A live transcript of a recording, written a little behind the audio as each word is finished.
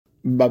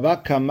Baba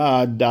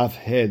Kama Daf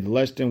Hed.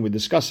 Last time we're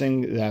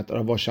discussing that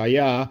Rav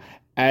Oshaya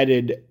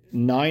added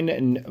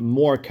 9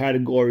 more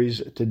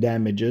categories to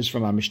damages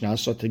from our Mishnah.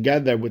 So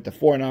together with the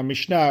 4 in our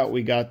Mishnah,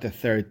 we got to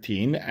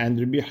 13. And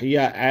Rabbi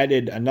Yahya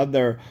added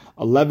another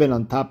 11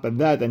 on top of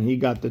that, and he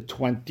got the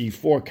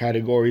 24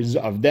 categories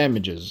of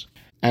damages.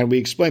 And we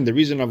explained the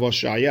reason Rav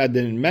Oshaya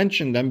didn't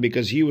mention them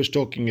because he was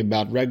talking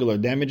about regular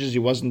damages. He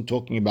wasn't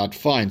talking about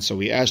fines. So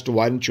we asked,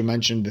 why didn't you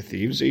mention the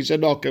thieves? He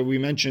said, okay, we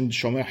mentioned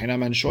Shomer,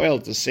 Hinam, and Shoel.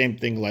 It's the same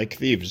thing like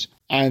thieves.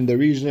 And the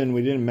reason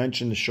we didn't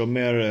mention the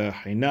Shomer,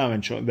 Hinam,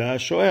 and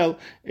Shoel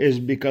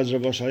is because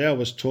Rav Oshaya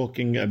was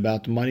talking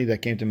about money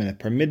that came to him in a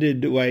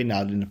permitted way,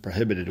 not in a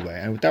prohibited way.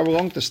 And with that, we're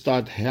going to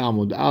start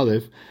Hamud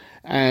Aleph.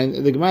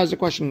 And the Gemara has a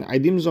question.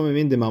 Aidim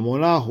zomemin de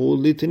mamona hu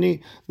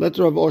litni. Let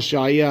Rav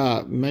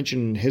Oshaya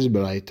mention his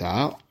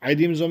beraita.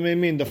 Aidim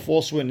zomemin, the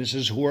false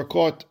witnesses who were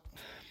caught.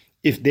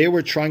 If they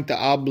were trying to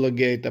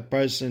obligate a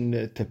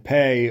person to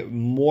pay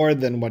more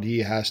than what he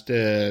has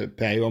to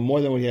pay or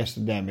more than what he has to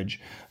damage,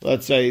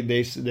 let's say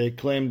they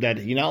claimed that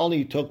he not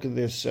only took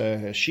this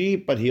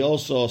sheep, but he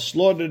also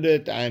slaughtered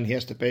it and he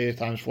has to pay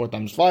times 4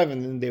 times 5,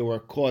 and then they were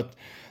caught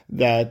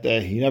that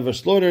he never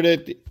slaughtered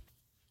it.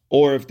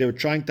 Or if they were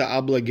trying to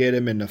obligate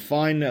him in a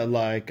fine,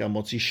 like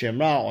Motzi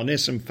Shemra,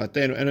 Onesim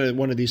Faten,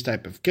 one of these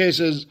type of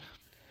cases.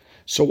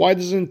 So why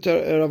doesn't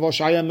Rav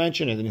Oshaya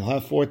mention it? And he'll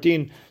have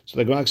 14. So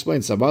the Gemara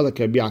explains, Sabah like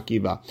Rabbi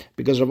Akiva.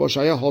 Because Rav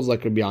Oshaya holds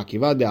like Rabbi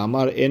Akiva, de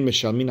Amar en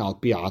meshalmin al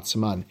pi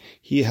atzman.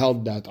 He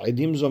held that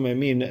Aidim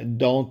Zomemin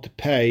don't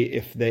pay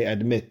if they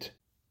admit.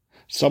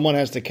 Someone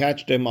has to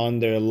catch them on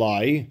their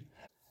lie,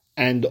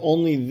 and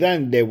only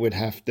then they would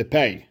have to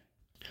pay.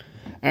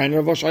 And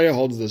Rav Oshaya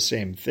holds the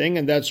same thing,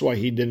 and that's why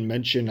he didn't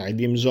mention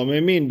Aidim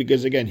Zomemin,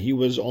 because again, he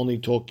was only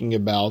talking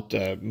about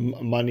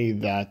money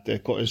that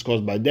is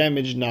caused by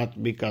damage,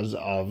 not because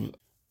of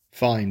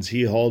fines.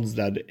 He holds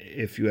that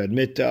if you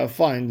admit to a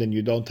fine, then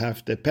you don't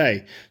have to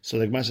pay. So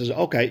the Gemara says,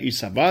 okay,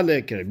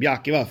 Isavale, Rabbi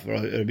Akiva,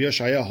 Rabbi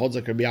Oshaya holds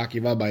like Rabbi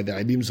Akiva by the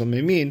Aidim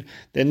Zomemin,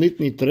 then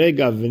Litni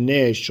Trega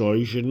V'nei Shor.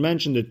 You should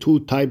mention the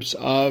 2 types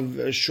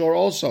of shor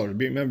also.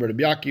 Remember,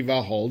 Rabbi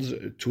Akiva holds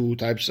 2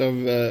 types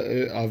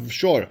of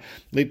shor.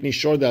 Litni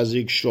Shor the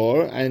Azik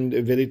Shor, and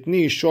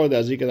Velitni Shor the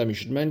Azik Adam. You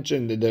should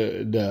mention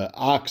the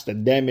ox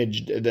that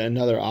damaged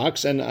another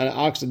ox, and an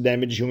ox that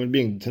damaged a human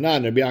being.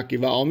 Tanan, Rabbi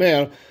Akiva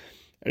Omer,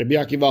 Rabbi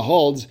Akiva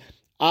holds,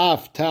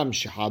 Af tam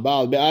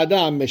shehabal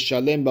be'adam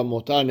meshalem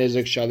b'motar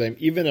nezek shalem.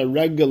 Even a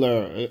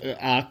regular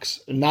ox,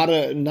 not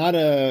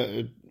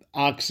a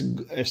ox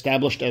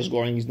established as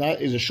goring,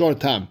 is a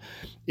short tam.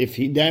 If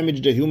he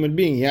damaged a human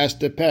being, he has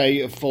to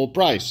pay a full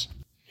price.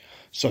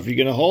 So if you're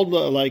going to hold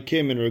like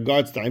him in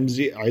regards to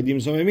Aidim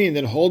Zomemin,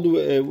 then hold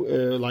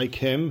like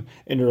him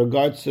in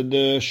regards to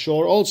the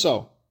shore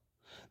also.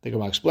 The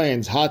Gemara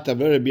explains, Hatav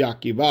Rabbi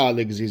Akiva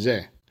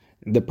legzizeh.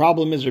 The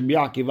problem is Rabbi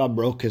Akiva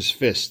broke his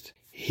fist.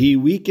 He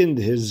weakened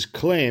his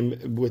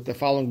claim with the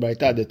following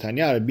baita: the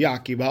Tanya Rabbi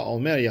Akiva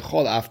Omer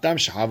Yachol Aftam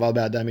Shahaval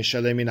Be'adam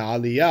Yishalem Min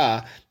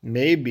Aliyah.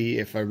 Maybe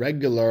if a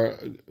regular,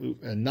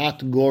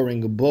 not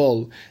goring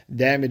bull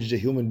damaged a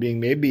human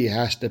being, maybe he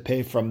has to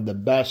pay from the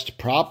best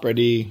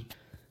property.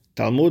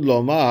 Talmud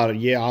Lomar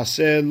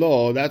Ye'aseh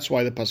Lo. That's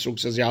why the pasuk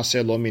says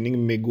Ye'aseh Lo,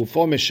 meaning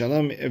Megufo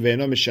Mishalem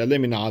Ve'eno Mishalem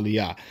Min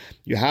Aliyah.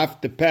 You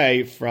have to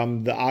pay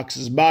from the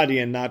ox's body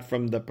and not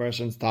from the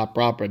person's top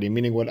property.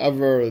 Meaning,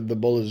 whatever the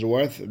bull is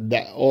worth,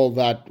 all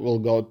that will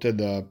go to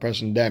the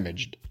person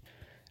damaged.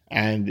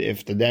 And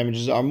if the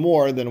damages are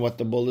more than what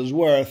the bull is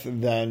worth,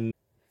 then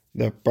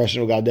the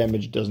person who got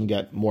damaged doesn't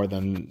get more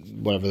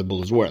than whatever the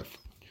bull is worth.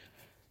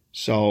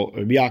 So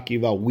Rabbi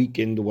Akiva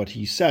weakened what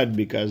he said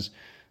because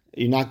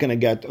you're not going to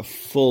get a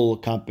full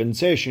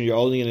compensation. You're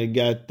only going to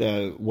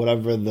get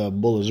whatever the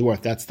bull is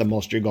worth. That's the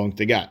most you're going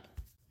to get.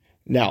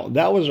 Now,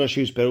 that was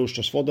Rashi's Perush.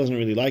 Tosfot doesn't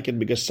really like it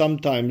because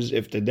sometimes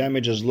if the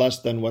damage is less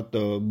than what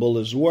the bull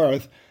is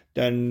worth,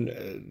 then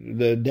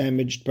the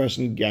damaged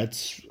person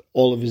gets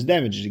all of his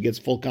damages. He gets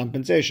full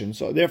compensation.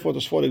 So therefore,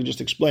 Tosfot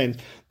just explained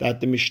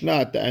that the Mishnah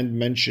at the end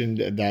mentioned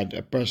that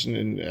a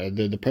person,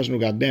 the person who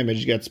got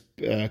damaged gets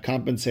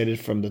compensated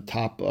from the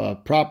top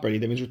property.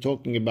 That means we're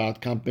talking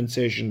about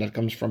compensation that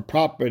comes from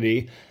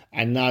property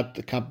and not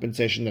the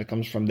compensation that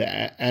comes from the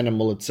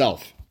animal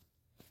itself,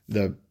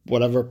 the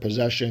whatever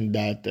possession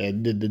that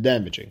did the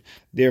damaging.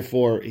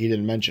 Therefore, he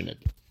didn't mention it.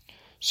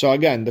 So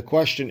again, the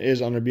question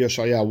is on Rabbi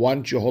Oshaya, why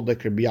don't you hold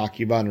like Rabbi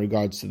Akiva in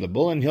regards to the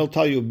bull? And he'll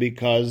tell you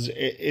because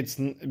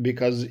even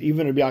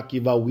Rabbi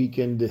Akiva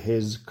weakened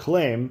his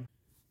claim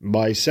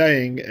by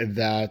saying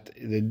that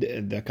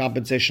the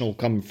compensation will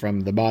come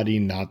from the body,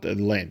 not the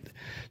land.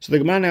 So the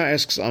Gemara now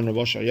asks on Rabbi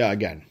Oshaya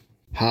again.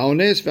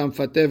 Ha'ones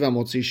v'amfateh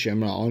v'amotzi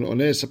shemra.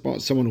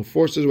 Ones, someone who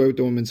forced his way with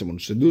the woman, someone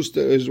who seduced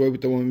his way with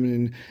the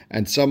woman,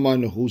 and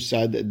someone who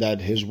said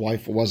that his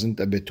wife wasn't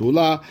a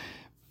betula.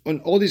 In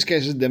all these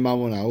cases,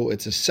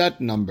 it's a set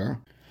number.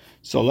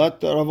 So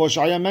let Rav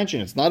Oshaya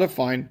mention it's not a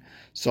fine.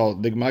 So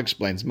the Gemara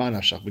explains,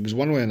 Manashach, because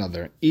one way or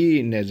another,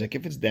 nezek,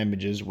 if it's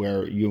damages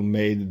where you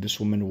made this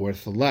woman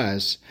worth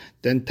less,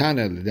 then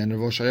Tanel, then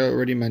Rav Oshaya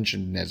already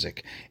mentioned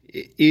nezek.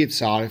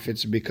 Itzar, if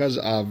it's because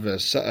of the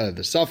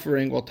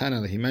suffering, well,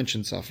 Tanel, he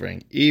mentioned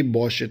suffering.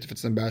 Boshit, if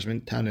it's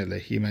embarrassment, Tanel,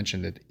 he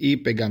mentioned it.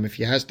 Pegam, if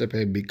he has to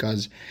pay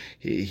because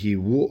he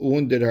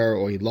wounded her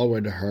or he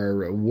lowered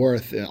her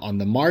worth on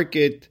the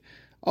market,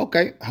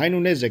 okay,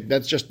 Hainu nezek,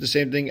 that's just the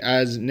same thing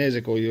as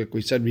nezek, or like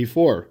we said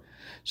before.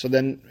 So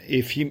then,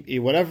 if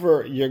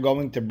whatever you're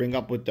going to bring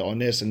up with the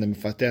ones and the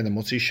mifateh and the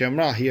motzi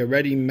shemra, he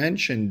already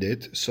mentioned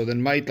it. So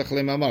then, ma'itach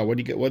lemamar, what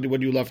do you get? What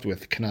are you left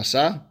with?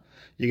 Knasa?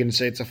 You're going to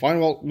say it's a fine.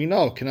 Well, we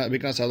know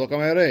knasa lo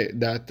kamere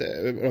that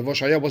Rav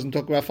Oshaya wasn't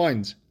talking about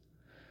fines.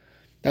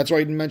 That's why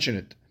he didn't mention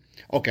it.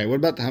 Okay, what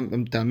about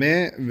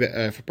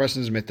tameh? If a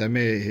person's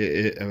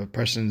metameh, a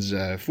person's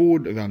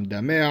food,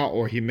 v'hamdameh,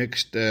 or he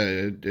mixed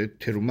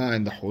teruma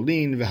and the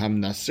holin,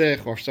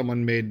 v'hamnasech, or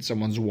someone made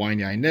someone's wine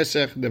yain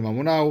nesech,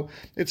 demamunau,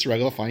 it's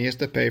regular fine. He has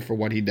to pay for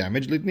what he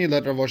damaged. Litni,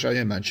 let Rav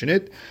Oshaya mention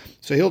it.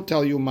 So he'll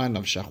tell you man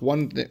nafshach,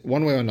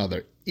 one way or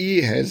another.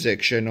 Hezek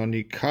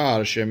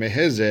shenonikar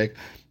shemehezek,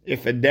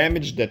 if a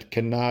damage that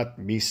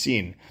cannot be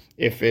seen,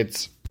 if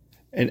it's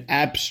an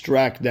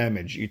abstract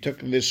damage. You took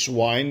this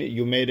wine,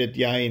 you made it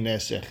yain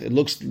nesech. It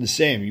looks the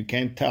same. You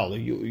can't tell.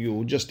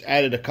 You just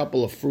added a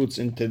couple of fruits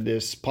into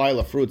this pile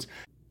of fruits.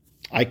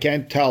 I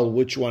can't tell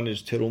which one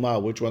is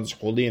teruma, which one's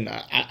holin.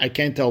 I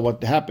can't tell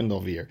what happened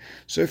over here.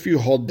 So if you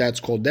hold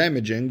that's called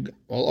damaging,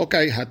 well,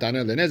 okay,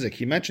 hatana lenezek,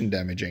 he mentioned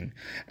damaging.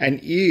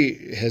 And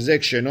hezek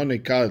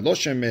shenonikar lo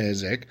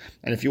hezek,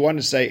 and if you want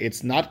to say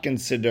it's not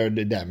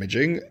considered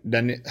damaging,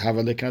 then have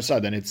a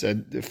liknasa, then it's a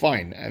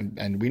fine.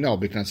 And we know,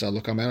 biknasa lo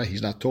kamera,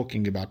 he's not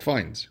talking about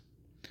fines.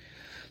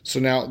 So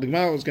now the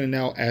Gemara was going to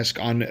now ask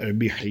on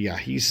Rabbi Hiya.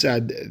 He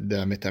said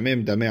the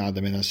metamim damea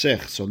the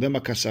menasech. So lema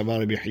kasava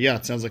Rabbi Hiya.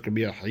 It sounds like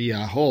Rabbi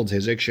Hiya holds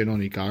hezek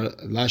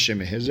shenonikar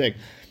lashem hezek.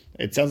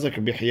 It sounds like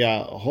Rabbi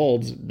Hiya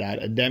holds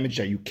that a damage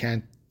that you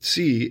can't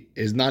see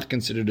is not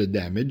considered a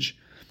damage.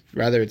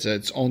 Rather, it's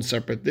its own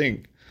separate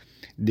thing.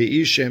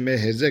 The isheme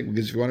hezek,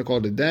 because if you want to call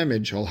it a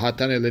damage, hol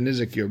hatane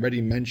lenizek, you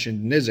already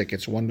mentioned nizek.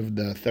 It's one of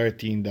the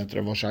 13 that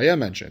Rav Oshaya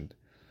mentioned.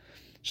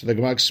 So the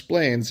Gemara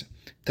explains,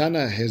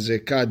 Tana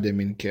hezekah de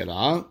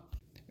minkera,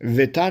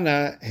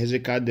 v'tana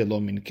hezekah de lo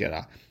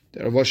minkera.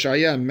 Rav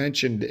Oshaya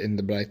mentioned in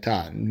the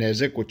Braita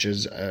nezek, which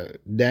is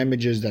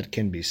damages that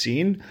can be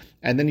seen,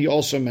 and then he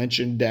also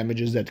mentioned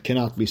damages that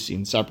cannot be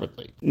seen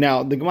separately.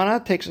 Now, the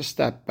Gemara takes a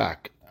step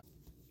back.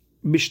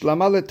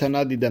 Bishlama le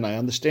Tana didan. I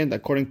understand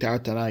according to our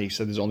Tana, he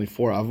said there's only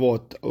 4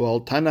 avot. Well,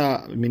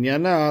 Tana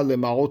minyana le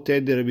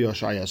ma'ote de Rabbi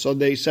Oshaya. So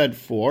they said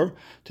 4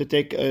 to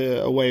take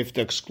away,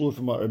 to exclude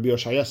from what Rabbi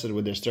Oshaya said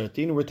with there's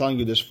 13. We're telling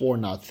you there's 4,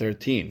 not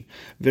 13.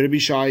 The Rabbi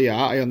Shaya,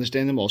 I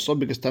understand him also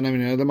because Tana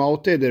minyana le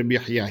ma'ote de Rabbi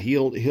Hiya.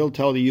 He'll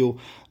tell you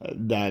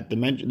that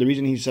the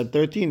reason he said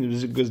 13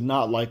 is because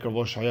not like Rav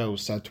Oshaya who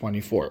said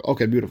 24.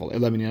 Okay, beautiful. Okay,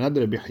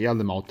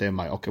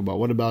 but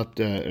what about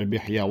Rabbi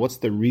Hiya? What's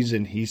the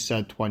reason he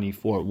said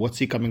 24? What's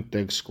he coming to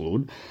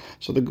exclude?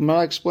 So the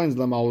Gemara explains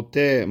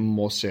Lamaute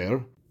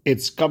Moser.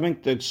 It's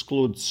coming to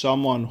exclude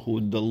someone who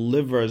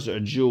delivers a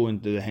Jew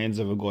into the hands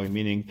of a goy.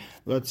 Meaning,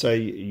 let's say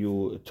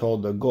you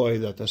told a goy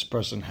that this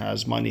person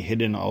has money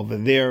hidden over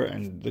there,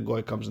 and the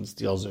goy comes and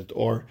steals it,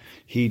 or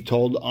he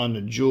told on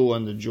a Jew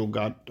and the Jew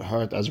got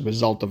hurt as a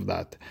result of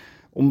that.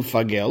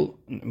 Umfagel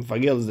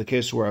is the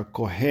case where a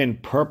kohen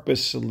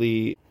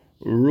purposely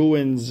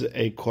ruins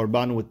a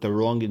korban with the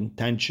wrong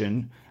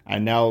intention,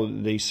 and now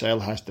the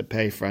Yisrael has to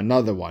pay for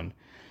another one.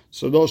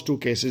 So those 2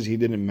 cases, he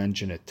didn't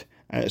mention it.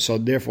 So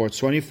therefore, it's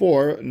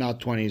 24,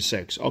 not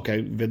 26.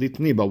 Okay,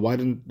 veditni, but why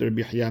didn't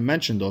Rabbi Hiya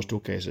mention those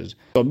 2 cases?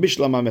 So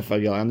bishlama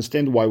mefagel. I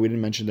understand why we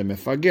didn't mention the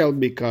mefagel,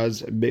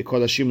 because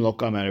kodashim lo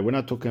kamari. We're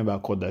not talking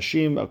about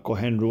kodashim. A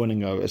kohen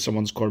ruining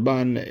someone's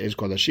korban is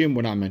kodashim.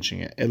 We're not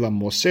mentioning it. Ela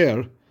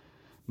moser.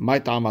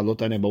 But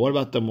what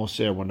about the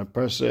moser? When a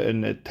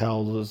person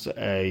tells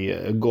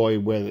a goy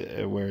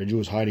where a Jew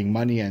is hiding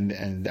money,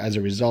 and as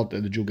a result,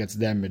 the Jew gets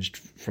damaged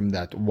from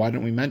that. Why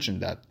don't we mention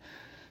that?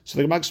 So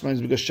the Gemara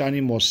explains because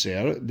Shani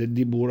Moser, the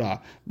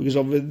Dibura, because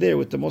over there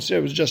with the Moser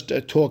it was just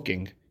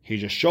talking. He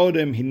just showed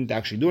him, he didn't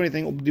actually do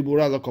anything.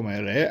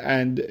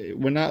 And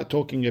we're not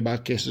talking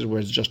about cases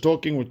where it's just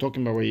talking, we're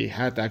talking about where he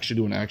had to actually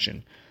do an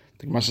action.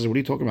 The Gemara says, what are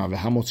you talking about?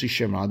 What about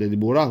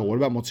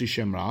Motzi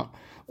Shemra?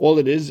 All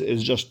it is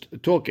just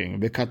talking.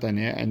 And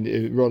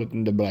it wrote it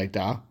in the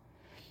Braita.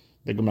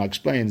 The Gemara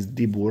explains,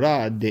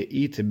 Dibura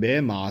de'it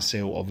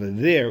be'ma'aseh. Over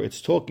there,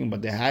 it's talking,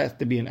 but there has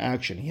to be an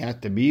action. He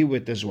had to be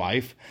with his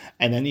wife,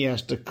 and then he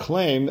has to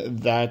claim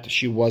that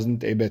she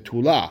wasn't a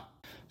betula.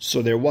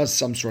 So there was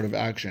some sort of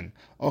action.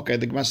 Okay,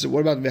 the Gemara says,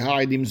 what about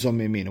v'ha'idim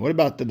zomimin? What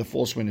about the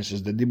false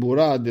witnesses? The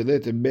Dibura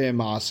de'it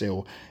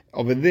be'ma'aseh.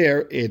 Over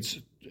there, it's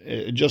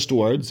just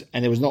words,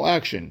 and there was no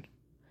action.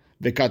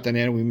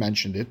 V'kataner, we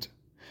mentioned it.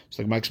 So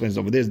the Gemara explains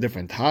over there is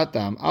different.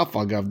 Hatam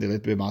afagav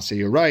delit b'maseh.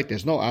 You're right.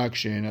 There's no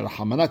action.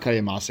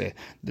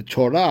 The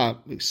Torah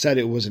said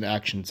it was an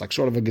action. It's like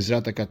sort of a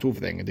gezrat katuv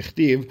thing.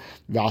 Dichtiv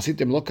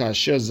v'asitim lo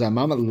kasher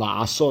zamam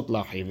la'asot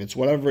lachiv. It's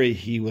whatever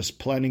he was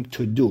planning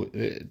to do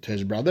to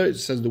his brother. It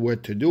says the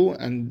word to do,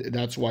 and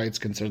that's why it's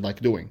considered like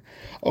doing.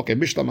 Okay,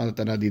 bishlam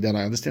Tana didan.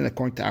 I understand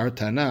according to our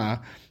Tana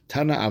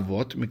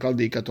Avot mikal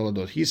deika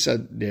toladot. He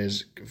said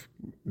there's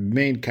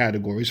main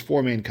categories,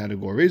 4 main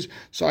categories.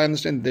 So I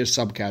understand there's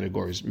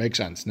subcategories. Makes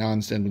sense. Now I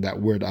understand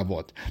that word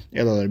avot.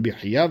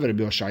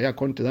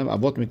 According to them,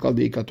 avot mikal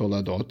deika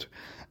toladot.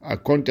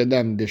 According to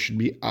them, there should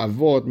be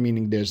avot,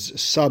 meaning there's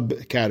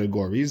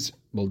subcategories.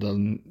 Well,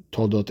 then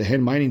toldot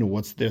meaning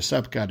what's their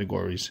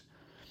subcategories?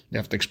 You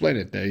have to explain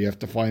it. You have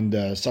to find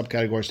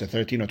subcategories to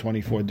 13 or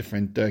 24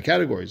 different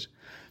categories.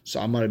 So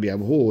Amar Rabbi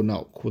Abahu,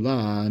 no,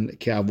 Kulan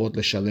ke'avot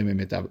l'shalem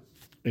mitav.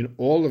 In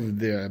all of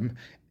them,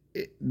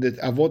 the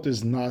avot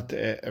is not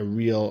a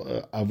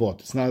real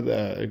avot. It's not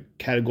a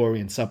category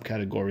and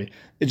subcategory.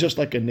 It's just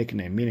like a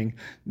nickname, meaning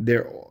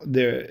they're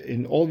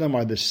in all of them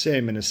are the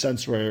same in a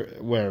sense where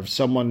if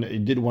someone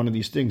did one of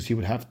these things, he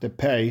would have to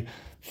pay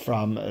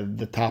from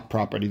the top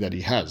property that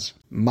he has.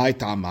 My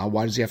tama,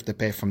 why does he have to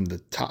pay from the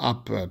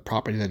top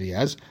property that he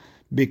has?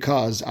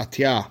 Because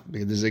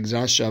there's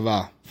exar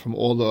shava from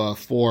all the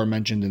 4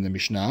 mentioned in the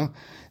Mishnah.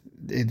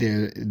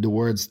 The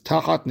words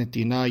tachat,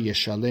 netina,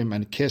 yeshalem,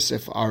 and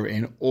kesef are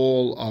in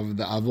all of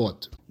the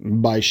avot.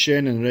 By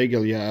shen and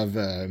regel you have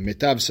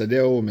metav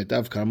sadeo,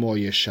 metav karmo,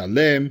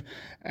 yeshalem,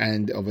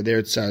 and over there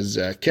it says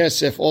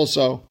kesef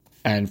also.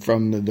 And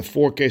from the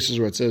 4 cases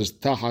where it says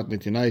tachat,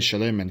 netina,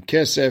 yeshalem, and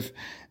kesef,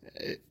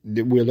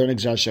 we learn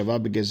exar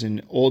shava because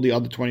in all the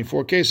other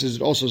 24 cases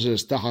it also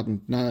says tahat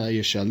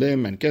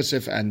yeshalem and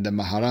kesef, and the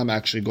maharam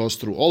actually goes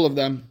through all of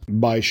them.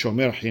 By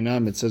shomer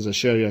hinam it says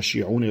asher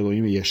yashi'un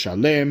elohim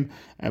yeshalem,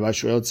 and by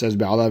shuel it says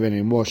be'alav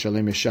v'neimo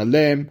shalem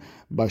yeshalem.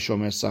 By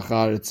shomer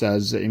sachar it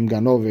says im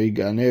gano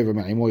v'yiganev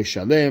v'ma'imo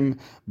yeshalem.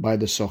 By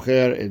the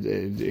socher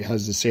it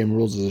has the same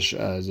rules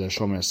as the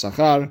shomer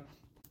sachar.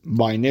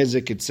 By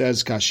nezek it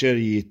says kasher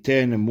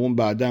yiten mum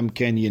ba'adam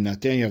ken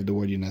yinaten. You have the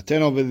word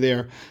yinaten over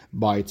there.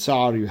 By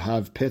tsar you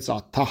have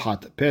petza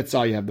tahat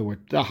petza. You have the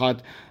word tahat.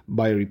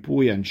 By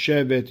ripui and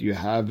shevet you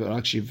have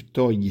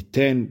rakshivto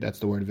yiten. That's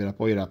the word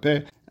v'rapo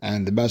yirape.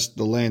 And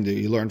the land that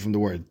you learn from the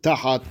word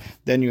tahat.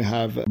 Then you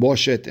have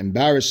boshet,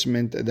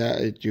 embarrassment,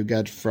 that you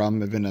get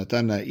from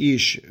v'natana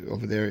ish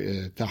over there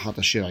tahat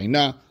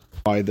ashirina.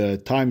 By the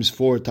times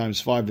 4 times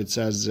 5 it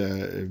says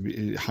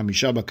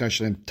hamisha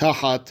bakashlem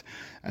tahat.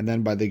 And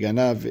then by the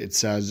Ganav, it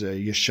says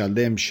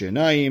Yeshalem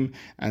Shenaim.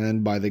 And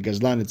then by the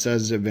Gazlan, it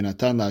says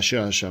V'natan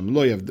Asher Hashem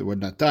Lo. You have the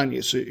word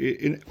Natan. So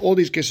in all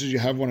these cases, you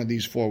have one of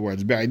these 4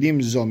 words.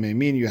 Be'adim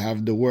Zomemin, you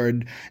have the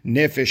word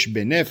Nefesh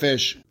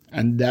Benefesh.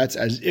 And that's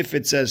as if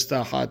it says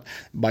Tahat.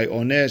 By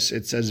Ones,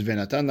 it says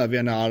V'natan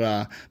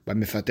V'na'ara. By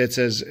Mefatet, it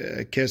says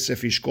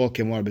Kesef Ishkol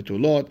Kemor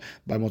Betulot.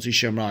 By Motzi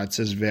Shemra, it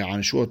says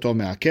Ve'anshu Oto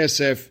Me'a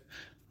Kesef.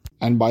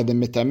 And by the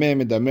mitameh,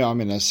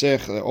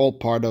 midameh, all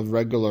part of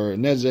regular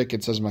nezek,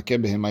 it says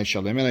makeh behemai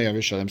shalem and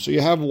ayav shalem. So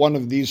you have one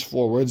of these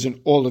 4 words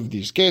in all of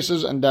these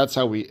cases, and that's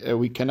how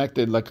we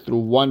connected like through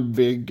one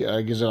big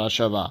gezerah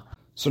shava.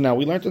 So now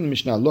we learned in the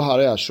Mishnah lo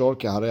harei ashor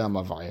ke harei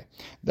hamavai,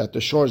 that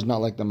the shor is not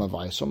like the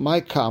mavai. So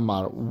my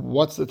ka'amar,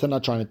 what's the Tana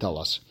trying to tell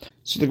us?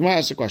 So the Gemara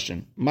asks a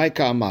question. My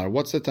ka'amar,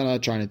 what's the Tana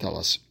trying to tell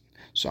us?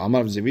 So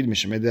Amar Zavid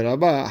Mishamed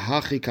Rabba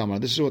Hachi Kamar.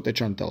 This is what they're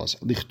trying to tell us.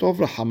 Lichtov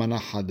Rahamana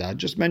Hada.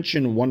 Just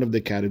mention one of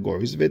the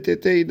categories.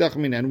 Vetete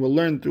Idachmin, and we'll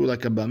learn through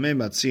like a Bame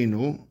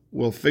Matzinu.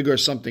 We'll figure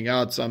something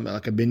out, some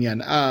like a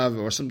Binyan Av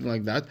or something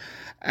like that,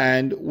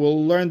 and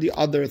we'll learn the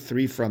other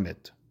 3 from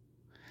it.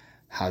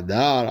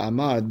 Hadar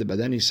Amar, but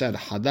then he said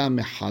Hada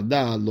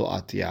mehada lo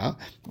atya.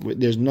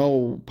 There's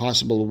no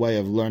possible way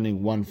of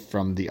learning one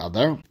from the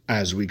other,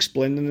 as we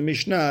explained in the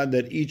Mishnah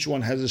that each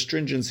one has a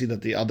stringency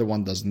that the other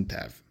one doesn't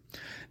have.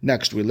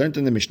 Next, we learned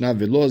in the Mishnah,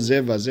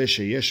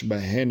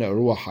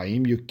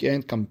 you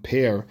can't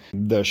compare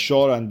the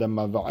shor and the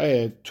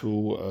mav'eh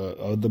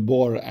to the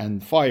boar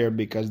and fire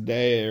because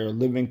they are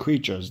living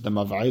creatures. The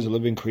mav'eh is a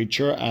living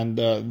creature and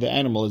the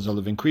animal is a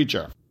living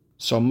creature.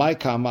 So my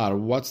kamar,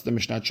 what's the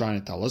Mishnah trying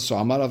to tell us? So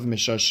amar of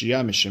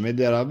Mishashiyah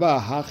Mishemede Rabba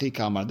Hachi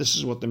Kamar. This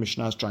is what the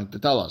Mishnah is trying to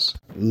tell us.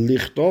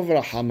 Lichtov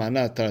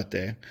Rahamana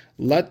Tarte.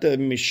 Let the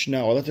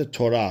Mishnah or let the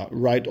Torah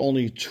write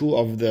only 2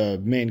 of the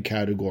main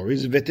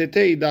categories.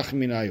 Vetete idach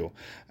minayu.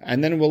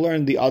 And then we'll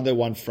learn the other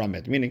one from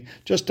it. Meaning,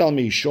 just tell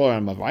me shor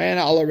and mavai, and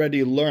I'll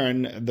already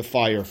learn the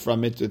fire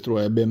from it through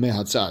a b'meh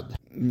hatzad.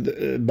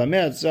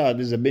 B'meh hatzad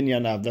is a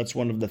binyan av. That's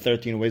one of the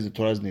 13 ways the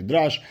Torah is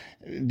nidrash.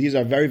 These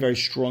are very, very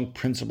strong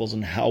principles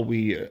in how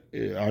we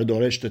are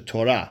doresh the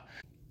Torah.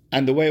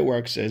 And the way it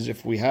works is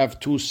if we have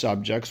 2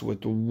 subjects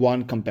with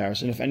one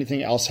comparison, if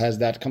anything else has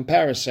that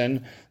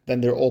comparison, then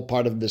they're all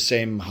part of the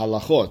same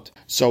halachot.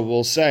 So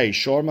we'll say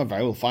shor mavai,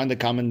 we'll find the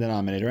common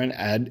denominator and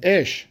add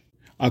ish.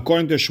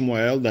 According to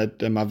Shmuel, that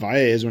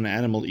mav'eh is when an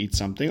animal eats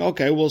something.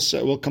 Okay,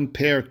 we'll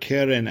compare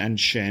keren and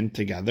shen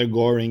together,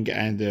 goring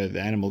and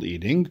the animal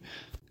eating.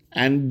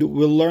 and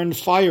we'll learn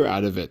fire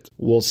out of it.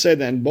 We'll say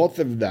that both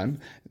of them,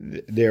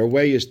 their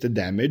way is to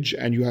damage,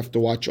 and you have to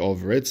watch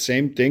over it.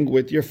 Same thing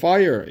with your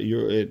fire.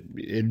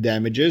 It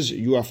damages,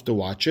 you have to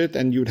watch it,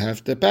 and you'd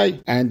have to pay.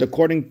 And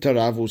according to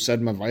Rav, who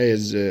said Mav'ay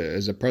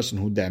is a person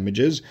who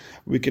damages,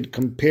 we could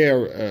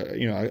compare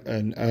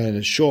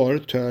a shore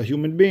to a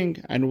human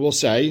being, and we'll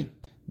say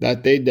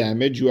that they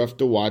damage, you have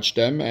to watch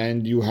them,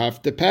 and you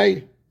have to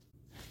pay.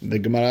 The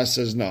Gemara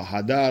says, no,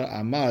 Hadar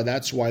Amar,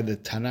 that's why the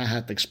Tana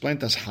had to explain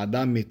to us,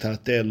 Hadar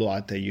mitarte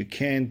lo'ate. You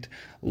can't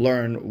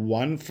learn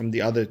one from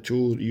the other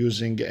two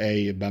using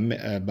a Bame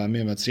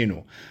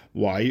Matzinu.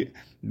 Why?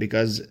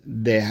 Because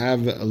they're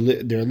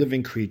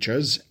living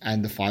creatures,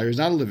 and the fire is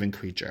not a living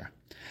creature.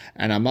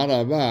 And Amar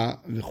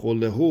Abba,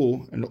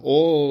 v'cholehu, in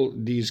all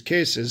these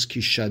cases, ki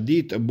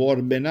shadit bor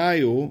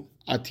benayu,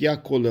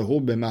 atya kolehu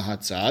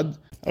b'mahatzad.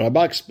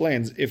 Rabbah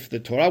explains, if the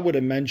Torah would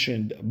have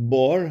mentioned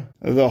bor,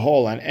 the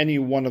hole, and any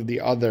one of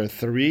the other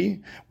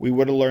three, we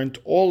would have learned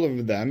all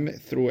of them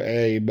through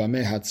a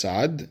bameh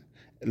hatzad,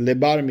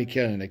 lebar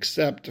mikeren,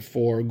 except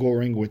for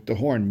goring with the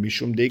horn,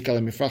 mishum deikal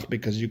mifrach,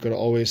 because you could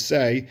always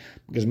say,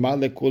 because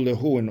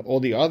malekulehu, in all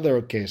the other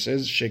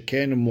cases,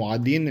 sheken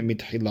muadin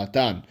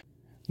mitchilatan.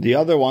 The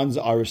other ones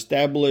are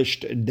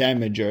established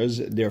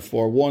damagers,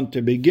 therefore one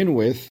to begin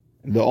with.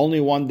 The only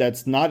one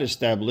that's not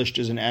established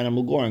is an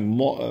animal goring.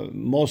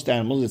 Most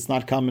animals, it's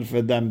not common for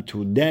them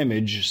to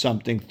damage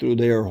something through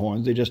their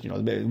horns. They just,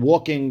 they're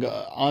walking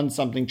on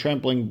something,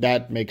 trampling,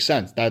 that makes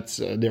sense.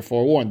 That's, they're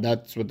forewarned.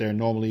 That's what they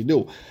normally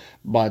do.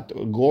 But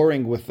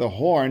goring with the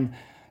horn,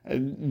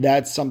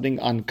 that's something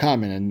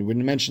uncommon, and we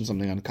mentioned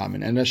something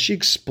uncommon. And Rashi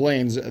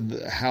explains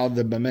how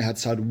the Bameh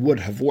Hatzad would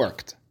have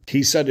worked.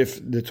 He said if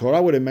the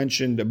Torah would have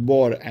mentioned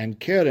bor and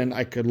keren,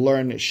 I could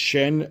learn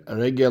shen,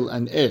 regel,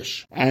 and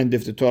ish. And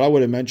if the Torah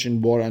would have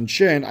mentioned bor and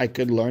shen, I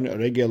could learn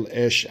regel,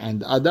 ish,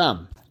 and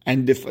adam.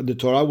 And if the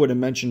Torah would have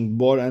mentioned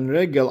bor and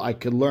regel, I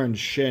could learn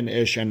shen,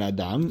 ish, and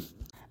adam.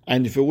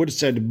 And if it would have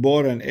said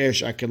bor and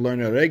ish, I could learn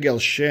regel,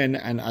 shen,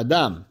 and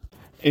adam.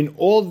 In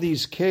all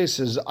these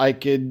cases, I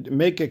could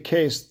make a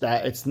case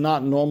that it's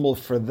not normal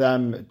for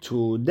them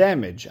to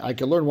damage. I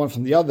could learn one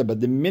from the other,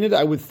 but the minute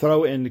I would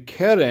throw in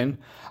keren,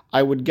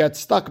 I would get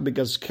stuck,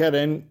 because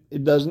keren,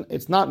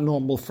 it's not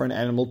normal for an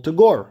animal to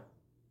gore.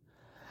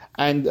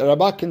 And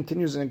Rabbah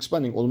continues in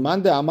explaining,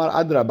 Ulman de amar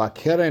adraba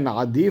keren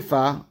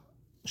adifa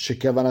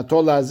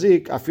shekevanato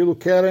lazik afilu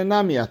keren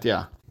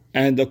namiatya.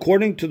 And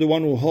according to the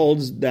one who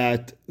holds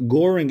that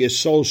goring is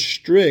so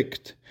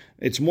strict,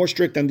 it's more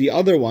strict than the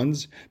other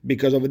ones,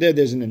 because over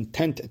there's an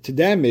intent to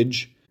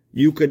damage,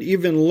 you could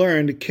even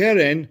learn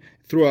keren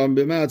through a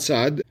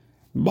b'matzad,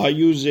 by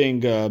using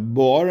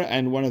bor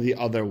and one of the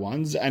other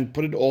ones and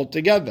put it all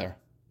together.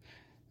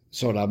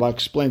 So Rabbah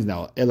explains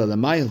now, so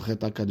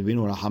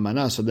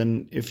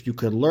then if you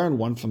could learn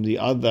one from the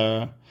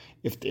other,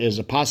 if there's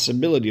a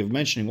possibility of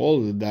mentioning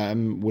all of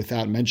them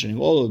without mentioning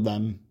all of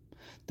them,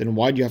 then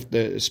why do you have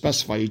to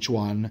specify each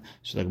one?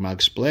 So the Gemara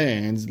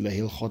explains,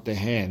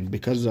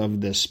 because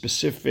of the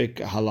specific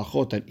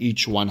halachot that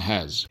each one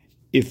has.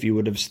 If you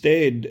would have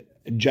stayed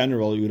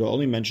general, you would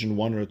only mention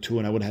one or two,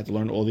 and I would have to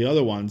learn all the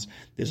other ones.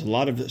 There's a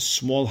lot of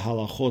small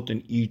halachot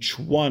in each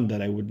one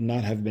that I would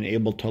not have been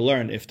able to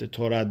learn if the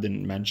Torah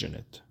didn't mention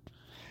it.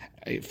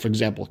 For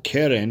example,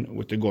 keren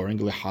with the goring,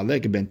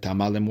 lehalek ben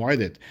tamal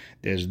lemuadet.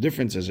 There's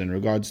differences in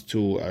regards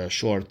to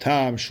shor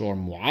tam, shor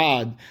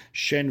muad,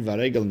 shen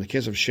varegel. In the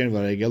case of shen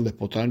varegel, the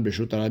potan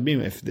b'shut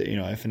harabim.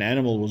 If an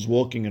animal was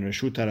walking in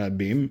reshut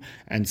harabim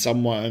and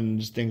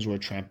someone's things were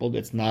trampled,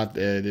 it's not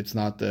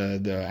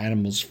the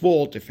animal's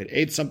fault. If it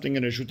ate something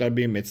in reshut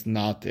harabim, it's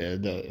not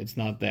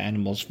the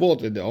animal's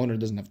fault. The owner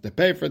doesn't have to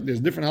pay for it. There's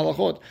different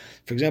halachot.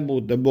 For example,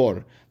 with the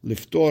bor,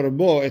 liftor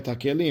bo et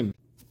hakelim.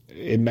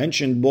 It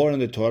mentioned bor in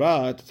the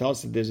Torah to tell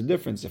us that there's a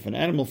difference. If an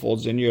animal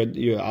falls in,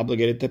 you're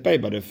obligated to pay.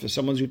 But if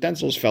someone's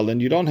utensils fell in,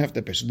 you don't have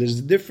to pay. So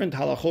there's different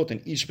halachot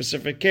in each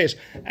specific case,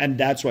 and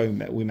that's why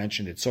we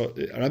mentioned it. So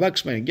Rabbah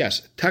explaining,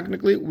 yes,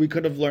 technically we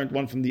could have learned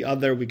one from the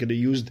other. We could have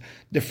used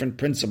different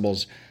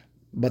principles.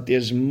 But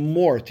there's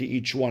more to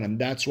each one, and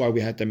that's why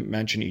we had to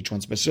mention each one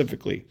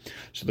specifically.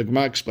 So the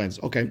Gemara explains,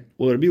 okay,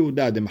 according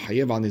to Rabbi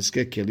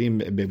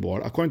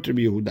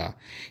Yehuda,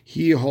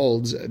 he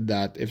holds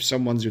that if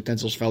someone's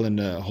utensils fell in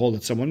a hole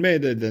that someone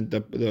made, then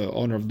the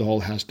owner of the hole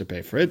has to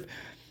pay for it.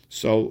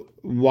 So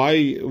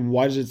why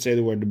does it say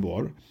the word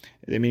bor?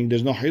 I mean,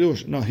 there's no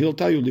hidush. No, he'll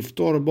tell you,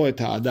 liftor bo et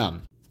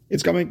ha'adam.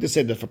 It's coming to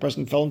say that if a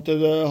person fell into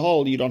the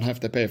hole, you don't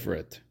have to pay for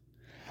it.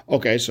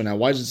 Okay, so now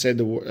why does it say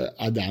the word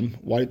Adam?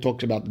 Why it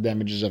talks about the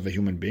damages of a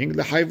human being?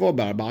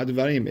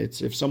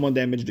 It's if someone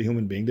damaged a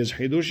human being, there's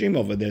hidushim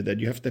over there that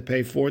you have to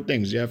pay 4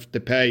 things. You have to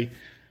pay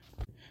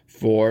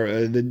for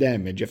the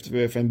damage, you have to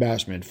pay for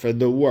embarrassment, for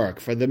the work,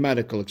 for the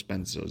medical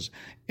expenses.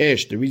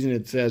 Ish, the reason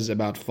it says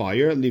about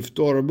fire,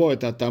 liftor bo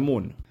et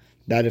atamun,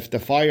 that if the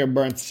fire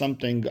burnt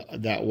something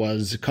that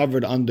was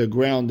covered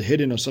underground,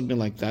 hidden or something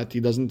like that,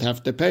 he doesn't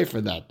have to pay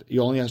for that. He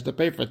only has to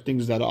pay for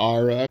things that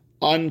are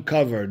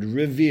uncovered,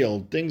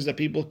 revealed, things that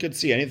people could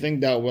see.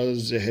 Anything that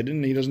was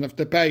hidden, he doesn't have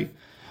to pay.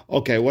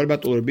 Okay, what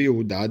about Rabbi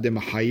Yehuda?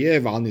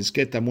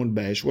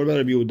 What about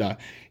Rabbi Yehuda?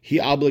 He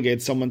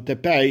obligates someone to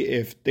pay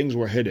if things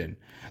were hidden.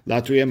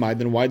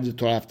 Then why does the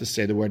Torah have to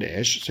say the word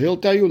ish? So he'll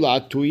tell you the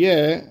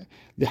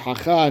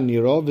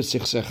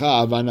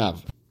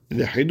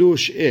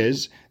chidush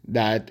is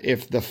that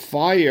if the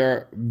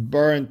fire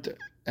burnt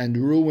and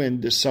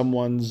ruined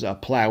someone's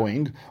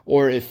plowing,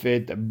 or if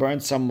it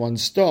burnt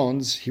someone's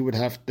stones, he would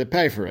have to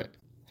pay for it.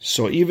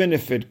 So even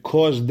if it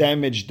caused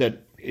damage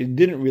that it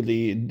didn't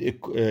really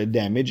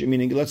damage,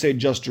 meaning let's say it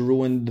just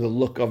ruined the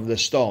look of the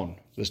stone.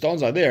 The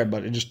stones are there,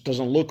 but it just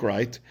doesn't look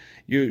right.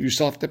 You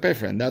still have to pay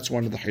for it. And that's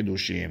one of the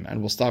chidushim. And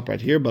we'll stop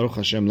right here. Baruch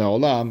Hashem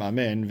le'olam.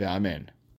 Amen ve'amen.